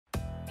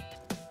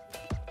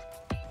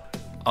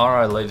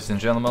Alright, ladies and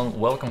gentlemen,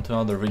 welcome to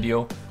another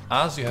video.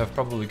 As you have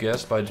probably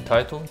guessed by the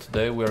title,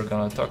 today we are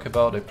gonna talk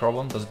about a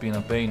problem that's been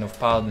a bane of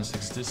Paladins'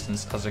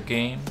 existence as a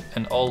game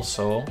and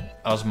also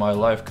as my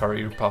life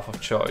career path of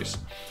choice.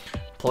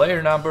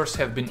 Player numbers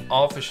have been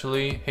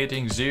officially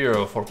hitting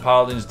zero for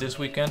Paladins this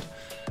weekend,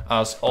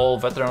 as all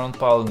veteran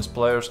Paladins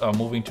players are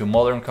moving to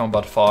Modern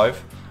Combat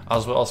 5,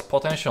 as well as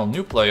potential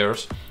new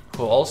players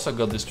who also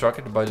got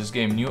distracted by this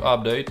game's new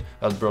update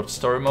that brought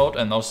story mode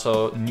and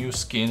also new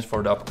skins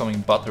for the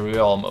upcoming Battle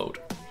Royale mode.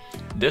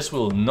 This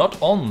will not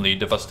only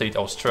devastate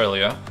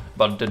Australia,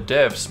 but the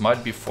devs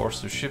might be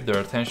forced to shift their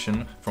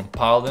attention from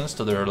Paladins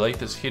to their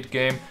latest hit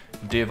game,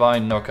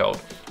 Divine Knockout,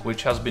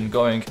 which has been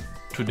going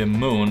to the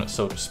moon,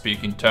 so to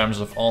speak, in terms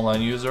of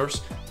online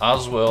users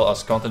as well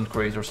as content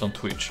creators on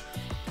Twitch.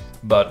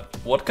 But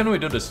what can we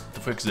do to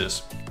fix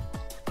this?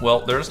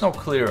 Well, there is no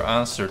clear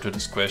answer to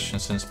this question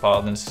since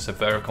Paladins is a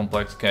very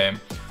complex game.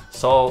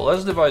 So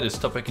let's divide this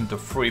topic into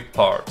three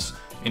parts,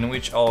 in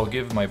which I'll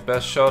give my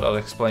best shot at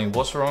explaining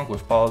what's wrong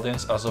with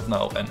Paladins as of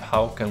now and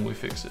how can we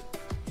fix it.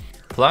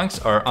 Flanks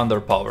are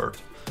underpowered.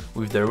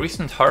 With the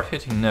recent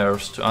hard-hitting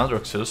nerfs to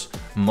Androxus,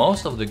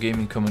 most of the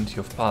gaming community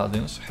of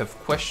Paladins have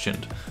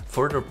questioned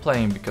further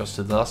playing because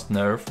of the last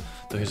nerf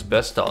to his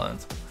best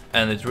talent,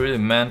 and it really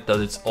meant that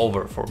it's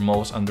over for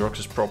most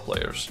Androxus pro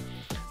players.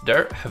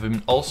 There have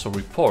been also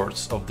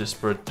reports of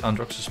disparate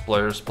Androxus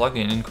players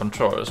plugging in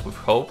controllers with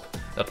hope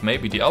that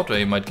maybe the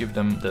auto-aim might give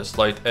them the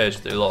slight edge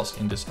they lost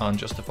in this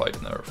unjustified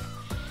nerf.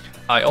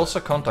 I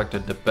also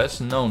contacted the best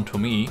known to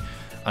me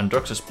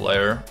Androxus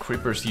player,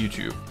 Creeper's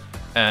YouTube,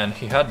 and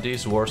he had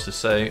these words to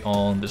say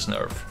on this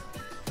nerf.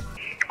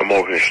 I'm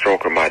over here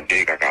stroking my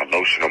dick, I got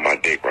lotion on my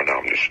dick right now,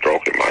 I'm just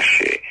stroking my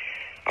shit.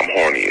 I'm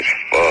horny as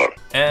fuck.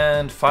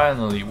 And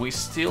finally, we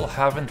still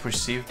haven't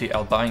received the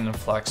Albanian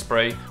flag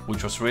spray,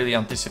 which was really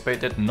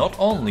anticipated not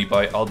only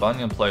by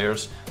Albanian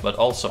players, but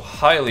also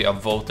highly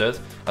upvoted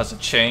as a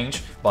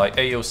change by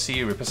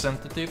AOC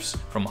representatives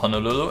from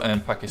Honolulu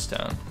and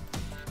Pakistan.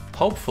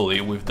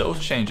 Hopefully, with those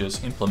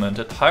changes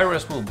implemented,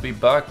 Hi-Res will be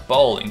back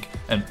bowling,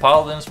 and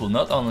Paladins will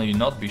not only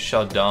not be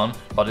shut down,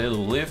 but it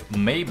will live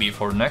maybe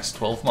for the next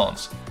 12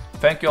 months.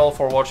 Thank you all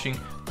for watching,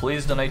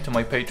 please donate to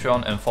my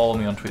Patreon and follow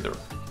me on Twitter.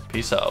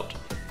 Peace out.